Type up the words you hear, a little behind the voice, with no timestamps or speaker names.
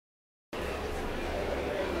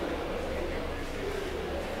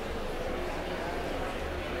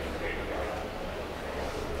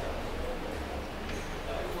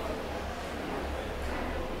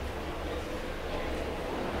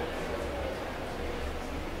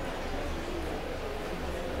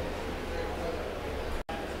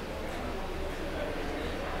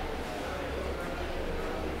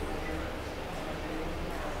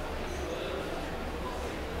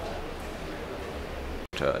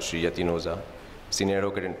Shree, Senior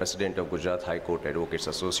Advocate and President of Gujarat High Court Advocates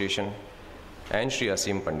Association, and Shree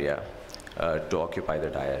Asim Pandya to occupy the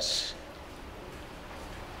dais.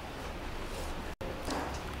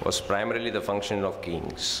 Was primarily the function of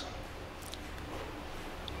kings.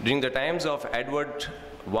 During the times of Edward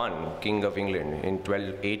I, King of England, in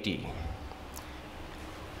 1280,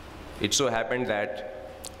 it so happened that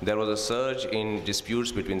there was a surge in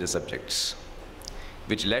disputes between the subjects,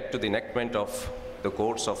 which led to the enactment of the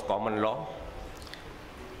courts of common law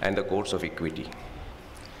and the courts of equity.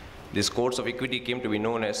 These courts of equity came to be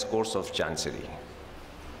known as courts of chancery.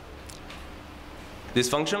 This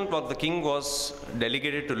function of the king was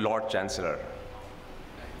delegated to Lord Chancellor.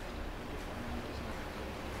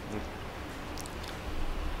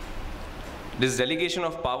 This delegation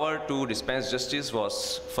of power to dispense justice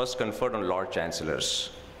was first conferred on Lord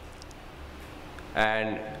Chancellors.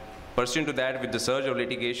 And pursuant to that, with the surge of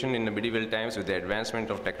litigation in the medieval times, with the advancement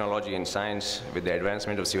of technology and science, with the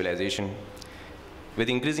advancement of civilization, with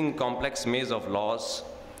increasing complex maze of laws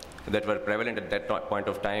that were prevalent at that point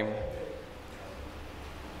of time,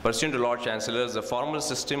 pursuant to Lord Chancellors, the formal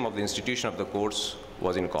system of the institution of the courts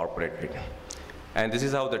was incorporated. And this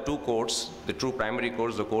is how the two courts, the two primary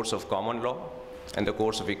courts, the courts of common law and the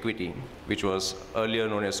courts of equity, which was earlier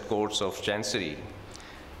known as courts of chancery,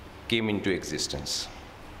 came into existence.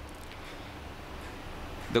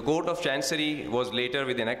 The Court of Chancery was later,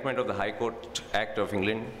 with the enactment of the High Court Act of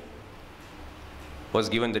England, was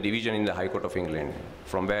given the division in the High Court of England,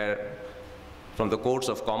 from the courts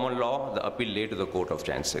of common law, the appeal lay to the Court of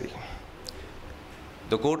Chancery.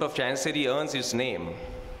 The Court of Chancery earns its name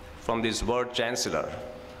from this word chancellor,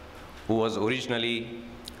 who was originally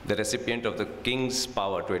the recipient of the king's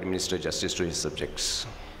power to administer justice to his subjects.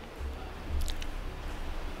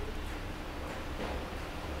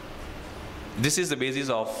 This is the basis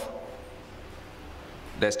of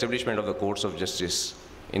the establishment of the courts of justice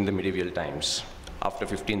in the medieval times, after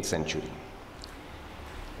 15th century.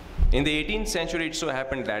 In the 18th century, it so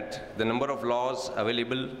happened that the number of laws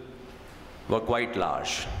available were quite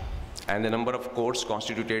large, and the number of courts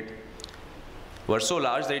constituted were so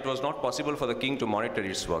large that it was not possible for the king to monitor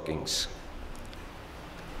its workings.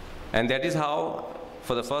 And that is how,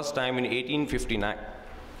 for the first time in 1859,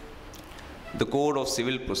 the Code of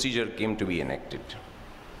Civil Procedure came to be enacted.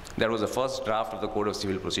 That was the first draft of the Code of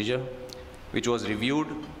Civil Procedure, which was reviewed,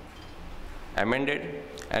 amended,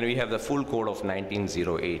 and we have the full code of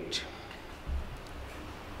 1908.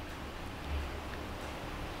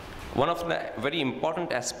 One of the very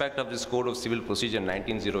important aspects of this Code of Civil Procedure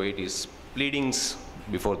 1908 is pleadings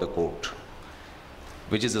before the court,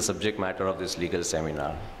 which is the subject matter of this legal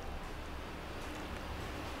seminar.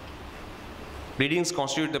 Pleadings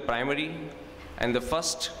constitute the primary and the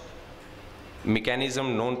first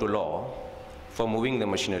mechanism known to law for moving the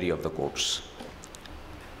machinery of the courts.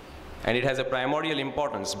 And it has a primordial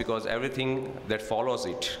importance because everything that follows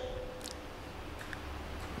it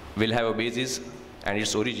will have a basis and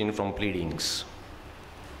its origin from pleadings.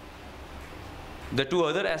 The two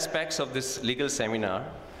other aspects of this legal seminar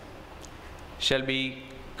shall be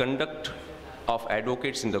conduct of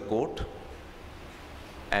advocates in the court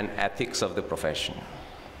and ethics of the profession.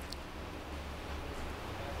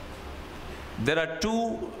 There are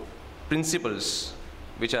two principles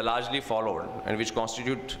which are largely followed and which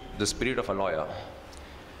constitute the spirit of a lawyer.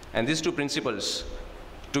 And these two principles,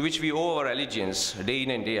 to which we owe our allegiance day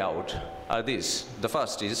in and day out, are these. The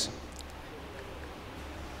first is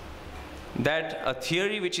that a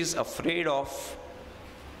theory which is afraid of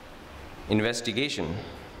investigation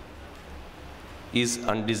is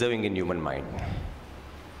undeserving in human mind.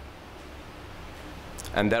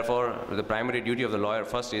 And therefore, the primary duty of the lawyer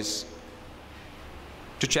first is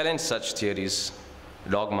to challenge such theories,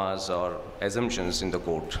 dogmas, or assumptions in the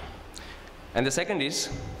court. And the second is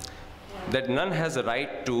that none has the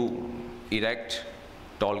right to erect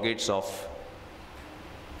toll gates on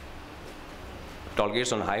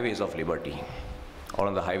highways of liberty or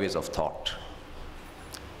on the highways of thought.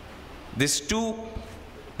 These two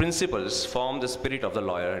principles form the spirit of the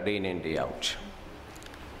lawyer day in and day out.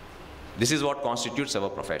 This is what constitutes our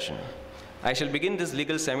profession. I shall begin this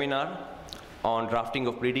legal seminar on drafting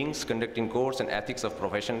of pleadings, conducting courts, and ethics of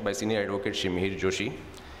profession by Senior Advocate Shree Mihir Joshi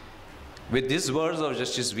with these words of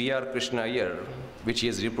Justice V.R. Krishna Iyer, which he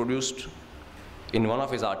has reproduced in one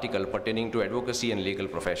of his articles pertaining to advocacy and legal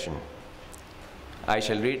profession. I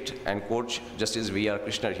shall read and quote Justice V.R.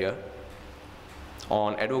 Krishna here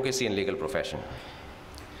on advocacy and legal profession.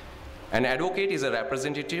 An advocate is a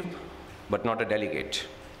representative, but not a delegate.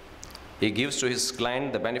 He gives to his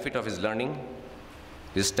client the benefit of his learning,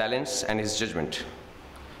 his talents, and his judgment.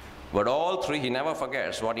 But all three, he never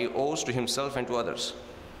forgets what he owes to himself and to others.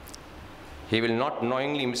 He will not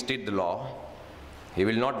knowingly misstate the law. He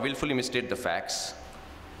will not willfully misstate the facts,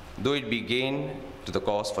 though it be gain to the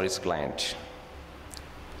cause for his client.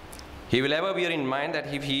 He will ever bear in mind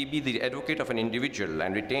that if he be the advocate of an individual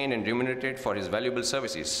and retained and remunerated for his valuable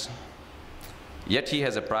services, yet he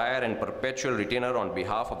has a prior and perpetual retainer on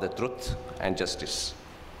behalf of the truth and justice.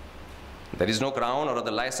 There is no crown or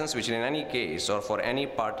other license which in any case or for any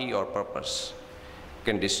party or purpose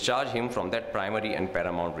can discharge him from that primary and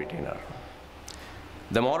paramount retainer.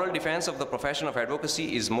 The moral defense of the profession of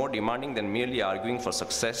advocacy is more demanding than merely arguing for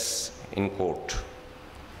success in court.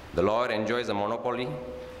 The lawyer enjoys a monopoly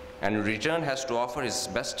and in return has to offer his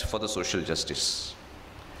best for the social justice.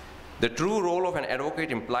 The true role of an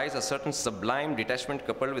advocate implies a certain sublime detachment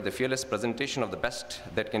coupled with the fearless presentation of the best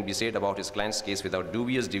that can be said about his client's case without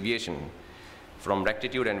dubious deviation from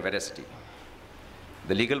rectitude and veracity.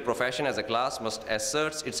 The legal profession as a class must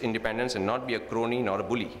assert its independence and not be a crony nor a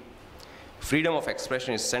bully. Freedom of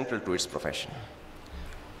expression is central to its profession.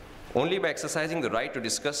 Only by exercising the right to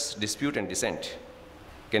discuss, dispute, and dissent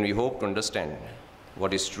can we hope to understand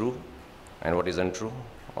what is true and what is untrue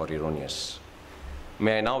or erroneous.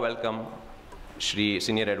 May I now welcome Shree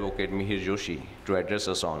Senior Advocate Mihir Joshi to address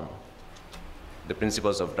us on the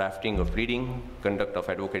principles of drafting of pleading, conduct of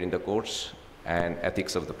advocate in the courts, and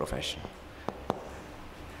ethics of the profession.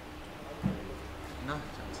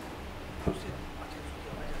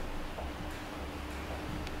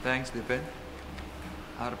 Thanks, Dipen.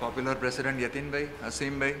 Our popular President Yatin Bhai,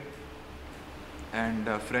 Asim Bhai, and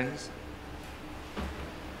friends.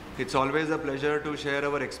 It's always a pleasure to share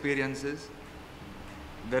our experiences.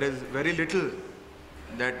 There is very little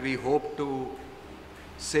that we hope to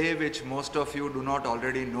say which most of you do not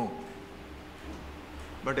already know.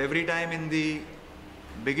 But every time in the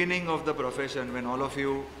beginning of the profession, when all of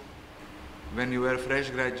you, when you were fresh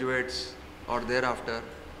graduates or thereafter,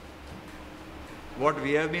 what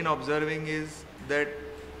we have been observing is that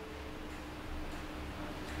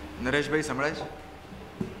Naresh Bhai Samraj,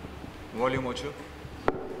 volume ocho.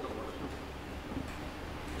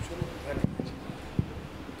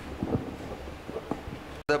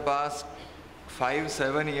 The past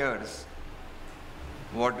 5-7 years,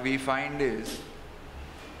 what we find is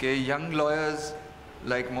that young lawyers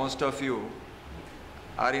like most of you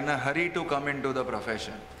are in a hurry to come into the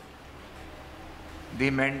profession. The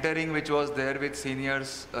mentoring which was there with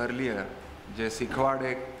seniors earlier, je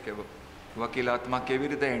sikhwade ke wakilatma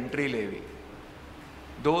kevi rite entry levi,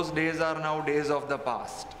 those days are now days of the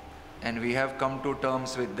past, and we have come to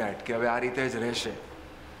terms with that ke ave aa rite જ રહેશે.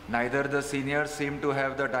 Neither the seniors seem to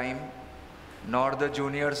have the time, nor the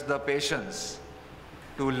juniors the patience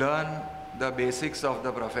to learn the basics of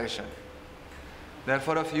the profession.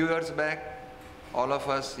 Therefore, a few years back, all of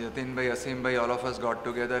us, Yatin Bhai, Asim Bhai, all of us got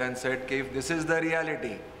together and said, okay, if this is the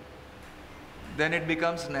reality, then it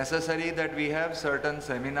becomes necessary that we have certain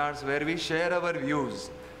seminars where we share our views.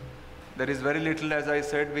 There is very little, as I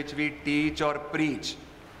said, which we teach or preach.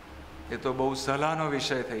 ये तो बहुत सलाहनो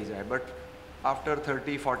विषय થઈ જાય. But after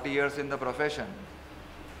 30-40 years in the profession,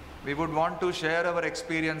 we would want to share our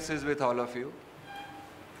experiences with all of you.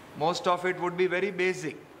 Most of it would be very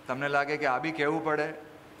basic. તમને લાગે કે આ બી કહેવું પડે,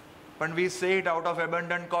 પણ we say it out of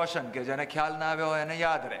abundant caution કે જેને ખ્યાલ ના આવ્યો હોય એને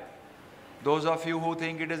યાદ રહે. Those of you who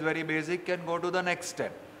think it is very basic can go to the next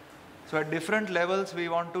step. So at different levels we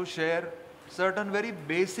want to share certain very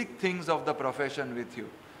basic things of the profession with you.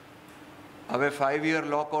 હવે 5-year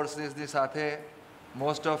law courses ની સાથે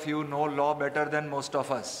most of you know law better than most of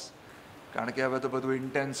us. કારણ કે હવે તો બધું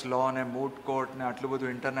intense law ને moot court ને આટલું બધું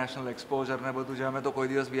international exposure ને બધું જે અમે તો કોઈ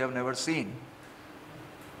દિવસ we have never seen.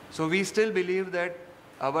 So we still believe that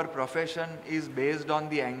our profession is based on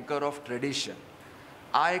the anchor of tradition.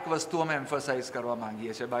 આ એક વસ્તુ અમે emphasize કરવા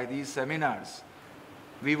માંગીએ છીએ. By these seminars,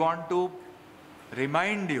 we want to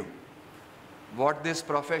remind you what this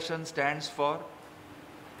profession stands for,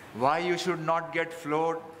 why you should not get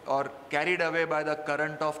flowed or carried away by the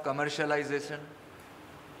current of commercialization.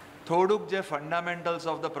 થોડુંક જે fundamentals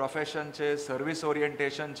of the profession છે, service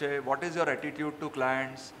orientation છે, what is your attitude to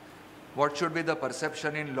clients, what should be the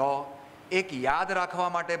perception in law, એક યાદ રાખવા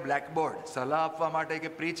માટે blackboard, સલાહ આપવા માટે કે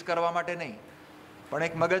preach કરવા માટે નહીં, પણ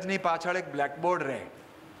એક મગજની પાછળ એક blackboard રહે,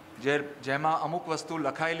 જેમાં અમુક વસ્તુ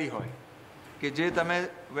લખાયેલી હોય, કે જે તમે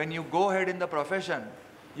when you go ahead in the profession,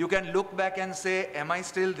 you can look back and say, am I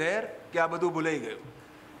still there? કે આ બધું ભૂલાઈ ગયું.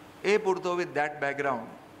 એ પૂરતો with that background,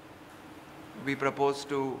 we propose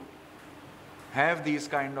to have these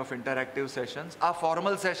kind of interactive sessions. આ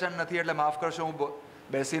formal session નથી એટલે માફ કરશો હું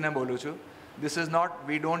બેસીને બોલું છું. This is not,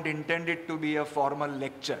 we don't intend it to be a formal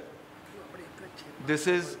lecture.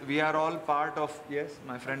 we are all part of, yes,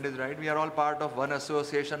 my friend is right, we are all part of one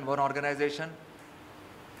association, one organization.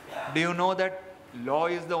 Do you know that law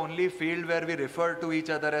is the only field where we refer to each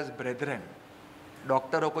other as brethren?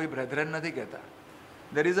 Doctor koi brethren nathi kehta.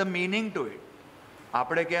 There is a meaning to it.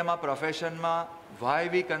 આપણે કેમ આ પ્રોફેશનમાં why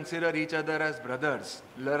we consider each other as brothers,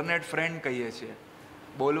 learned friend કહીએ છીએ.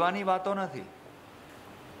 બોલવાની વાતો નથી.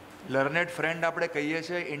 Learned friend આપણે કહીએ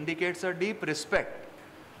છીએ indicates a deep respect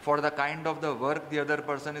for the kind of the work the other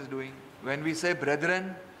person is doing. When we say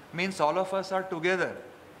brethren, means all of us are together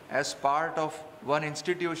as part of one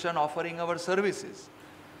institution offering our services.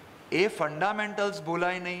 A fundamentals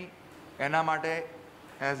ભૂલાય નહીં, એના માટે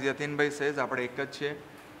as યતિનભાઈ says, આપણે એક જ છીએ.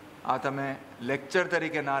 આ તમે લેક્ચર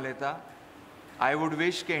તરીકે ના લેતા. આઈ વુડ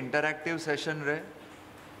વિશ કે ઇન્ટરેક્ટિવ સેશન રહે.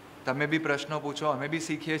 તમે બી પ્રશ્નો પૂછો, અમે બી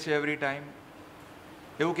શીખીએ છીએ એવરી ટાઈમ.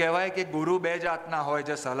 એવું કહેવાય કે ગુરુ બે જાતના હોય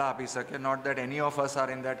જે સલાહ આપી શકે. Not that any of us are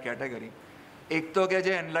in that category. એક તો કે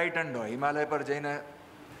જે એનલાઇટન્ડ હોય, હિમાલય પર જઈને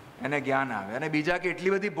એને જ્ઞાન આવે, અને બીજા કે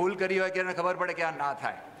એટલી બધી ભૂલ કરી હોય કે એને ખબર પડે કે આ ના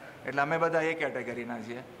થાય. એટલે અમે બધા એ કેટેગરીના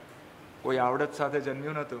છીએ. કોઈ આવડત સાથે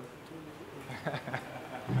જન્મ્યું નહોતું.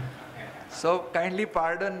 So kindly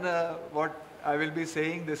pardon what I will be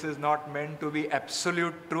saying. This is not meant to be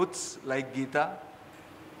absolute truths like Gita.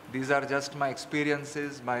 These are just my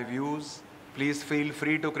experiences, my views. Please feel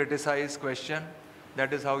free to criticize, question.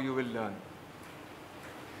 That is how you will learn.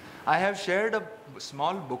 I have shared a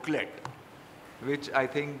small booklet which I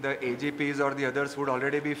think the AGPs or the others would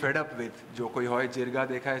already be fed up with. Jo koi hoy jirga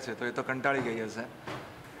dekhaye છે તો એ તો કંટાળી ગઈ હશે.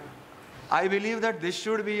 I believe that this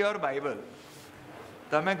should be your Bible.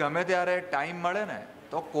 તમે ગમે ત્યારે time મળે ને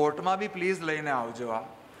તો કોર્ટમાં બી પ્લીઝ લઈને આવજો. આ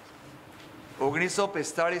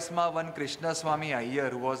 1945માં one Krishnaswami Iyer,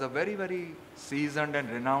 who was a very, very seasoned and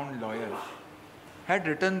renowned lawyer, had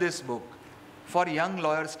written this book for young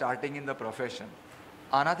lawyers starting in the profession.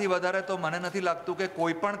 આનાથી વધારે તો મને નથી લાગતું કે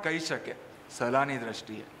કોઈ પણ કહી શકે સલાહની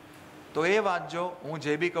દ્રષ્ટિએ. તો એ વાંચજો. હું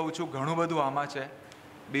જે બી કહું છું ઘણું બધું આમાં છે.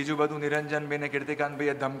 બીજું બધું નિરંજનભાઈને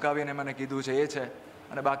કીર્તિકાંતભાઈએ ધમકાવીને મને કીધું છે એ છે,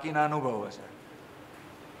 અને બાકીના અનુભવો છે.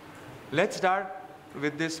 Let's start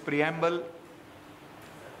with this preamble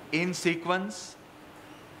in sequence.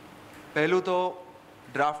 પહેલું તો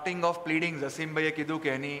drafting of pleadings. અસીમભાઈએ કીધું કે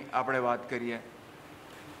એની આપણે વાત કરીએ.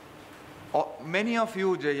 Many of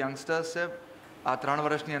you જે youngsters છે, આ 3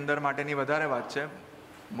 વર્ષની અંદર માટેની વધારે વાત છે.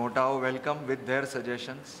 મોટાઓ welcome with their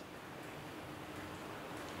suggestions.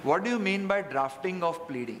 What do you mean by drafting of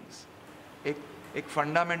pleadings? એક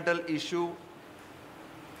fundamental issue.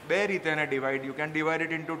 બે રીતે એને divide. You can divide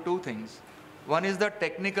it into 2 things. One is the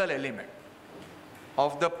technical element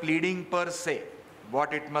of the pleading પર સે,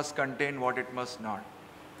 what it must content, what it must not.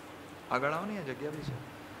 આગળ આવો ને, આ જગ્યા બી છે.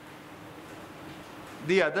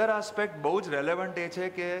 ધી અધર આસ્પેક્ટ બહુ જ રેલેવન્ટ એ છે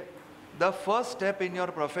કે the first step in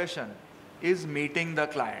your profession is meeting the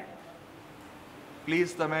client.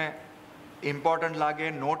 Please તમે ઇમ્પોર્ટન્ટ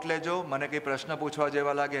લાગે નોટ લેજો. મને કંઈ પ્રશ્ન પૂછવા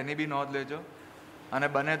જેવા લાગે એની બી નોંધ લેજો. અને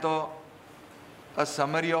બને તો a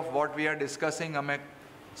summary of what we are discussing અમે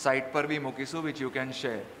site પર બી મૂકીશું, which you can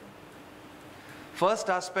share. First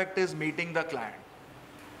aspect is meeting the client.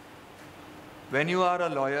 When you are a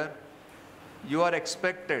lawyer, you are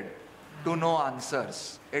expected to know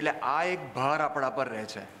answers. એટલે આ એક ભાર આપણા પર રહે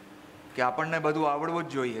છે કે આપણને બધું આવડવું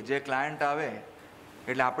જ જોઈએ. જે ક્લાયન્ટ આવે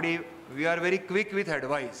એટલે આપણી we are very quick with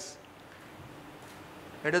advice.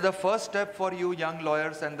 It is the first step for you young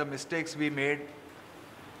lawyers, and the mistakes we made.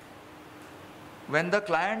 When the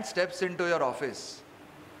client steps into your office,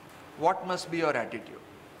 what must be your attitude?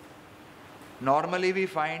 Normally we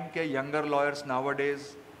find that younger lawyers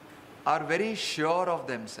nowadays are very sure of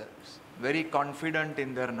themselves, very confident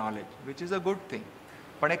in their knowledge, which is a good thing.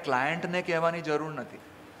 But a client ne kehwani jarur nathi.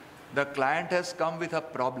 The client has come with a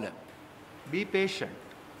problem. Be patient.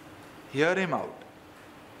 Hear him out.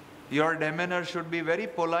 Your demeanor should be very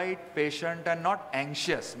polite, patient and not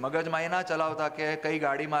anxious. મગજમાં એ ના ચલાવતા કે કઈ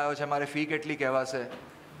ગાડીમાં આવ્યો છે, મારે fee કેટલી કહેવાશે,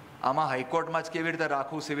 આમાં હાઈકોર્ટમાં જ કેવી રીતે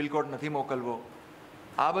રાખવું, સિવિલ કોર્ટ નથી મોકલવો.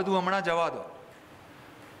 આ બધું હમણાં જવા દો.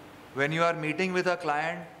 When you are meeting with a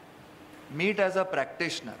client, meet as a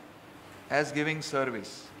practitioner, as giving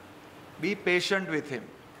service. Be patient with him.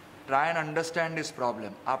 Try and understand his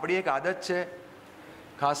problem. આપણી એક આદત છે,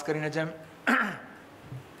 ખાસ કરીને જેમ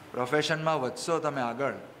પ્રોફેશનમાં વધશો તમે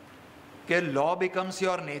આગળ, કે લો બિકમ્સ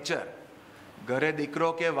યોર નેચર. ઘરે દીકરો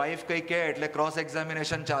કે વાઈફ કંઈ કહે એટલે ક્રોસ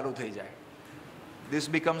એક્ઝામિનેશન ચાલુ થઈ જાય. This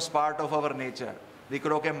becomes part of our nature.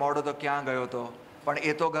 દીકરો કે મોડો તો ક્યાં ગયો હતો, પણ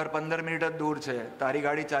એ તો ઘર 15 મિનિટ જ દૂર છે, તારી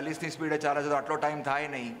ગાડી 40ની સ્પીડે ચાલે છે તો આટલો ટાઈમ થાય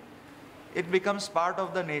નહીં. It becomes part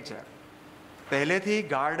of the nature. પહેલેથી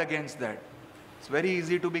guard against that. It's very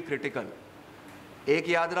easy to be critical. એક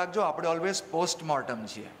યાદ રાખજો, આપણે ઓલવેઝ પોસ્ટમોર્ટમ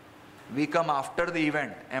છીએ. વી કમ આફ્ટર ધ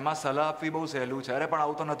ઇવેન્ટ. એમાં સલાહ આપવી બહુ સહેલું છે. અરે પણ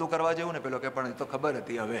આવું તો નહોતું કરવા જેવું ને, પેલો કે પણ એ તો ખબર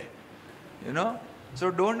હતી હવે. You know,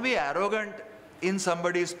 so don't be arrogant in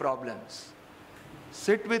somebody's problems.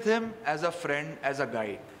 Seat with him as a friend, as a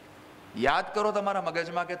guide. યાદ કરો તમારા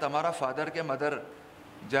મગજમાં કે તમારા ફાધર કે મધર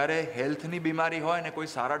જ્યારે હેલ્થની બીમારી હોય ને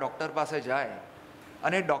કોઈ સારા ડૉક્ટર પાસે જાય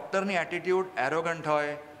અને ડૉક્ટરની એટીટ્યૂડ એરોગન્ટ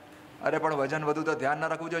હોય, અરે પણ વજન વધુ તો ધ્યાન ના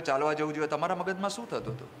રાખવું જોઈએ, ચાલવા જવું જોઈએ, તમારા મગજમાં શું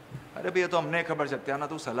થતું હતું? અરે ભાઈ એ તો અમને ખબર છે, ત્યાંના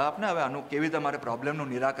તું સલાહ આપને, હવે આનું કેવી તમારે પ્રોબ્લેમનું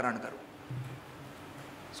નિરાકરણ કરવું.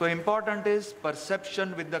 સો important is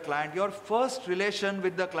perception with the client. Your first relation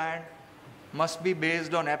with the client must be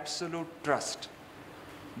based on absolute trust.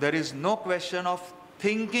 There is no question of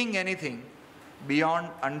thinking anything beyond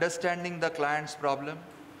understanding the client's problem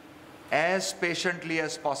as patiently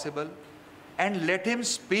as possible and let him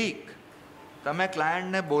speak. તમે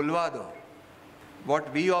ક્લાયન્ટને બોલવા દો. What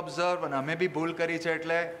we observe, અને અમે બી ભૂલ કરી છે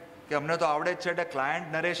એટલે કે અમને તો આવડે જ છે, એટલે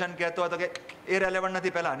ક્લાયન્ટ નરેશન કહેતો હતો કે એ રેલેવન્ટ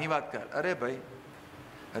નથી, પહેલાં આની વાત કર. અરે ભાઈ,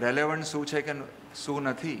 રેલેવન્ટ શું છે કે શું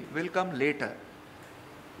નથી, will come letter.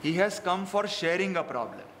 He has come for sharing a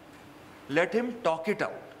problem. Late him talk it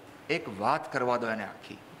out. એક વાત કરવા દો એને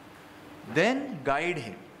આખી. દેન ગાઈડ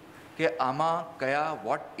હિમ કે આમાં કયા,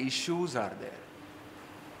 vote issues are there.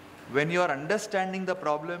 When you are understanding the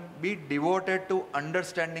problem, be devoted to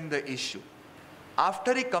understanding the issue.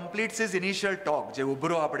 After he completes his initial talk, જે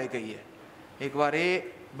ઉભરો આપણે કહીએ, એકવાર એ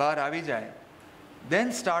બહાર આવી જાય,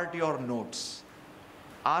 then start your notes.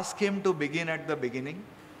 Ask him to begin at the beginning.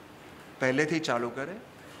 પહેલેથી ચાલુ કરે.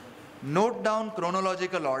 Note down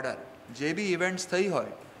chronological order. જે બી ઇવેન્ટ્સ થઈ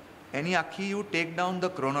હોય એની આખી you take down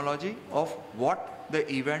the chronology of what the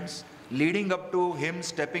events leading up to him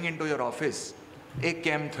stepping into your office. એ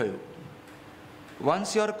કેમ થયું. Once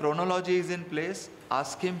your chronology is in place,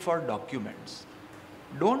 ask him for documents.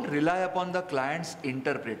 Don't rely upon the client's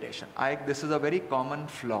interpretation. This is a very common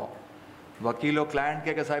flaw. વકીલો client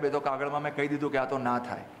કે સાહેબ એ તો કાગળમાં મેં કહી દીધું કે આ તો ના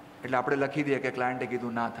થાય, એટલે આપણે લખી દઈએ કે ક્લાયન્ટે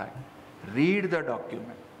કીધું ના થાય. Read the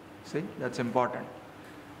document. C, that's important.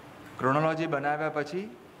 Chronology બનાવ્યા પછી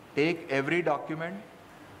take every document,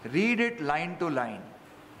 read it line to line,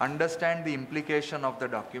 understand the implication of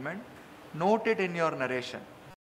the document, note it in your narration.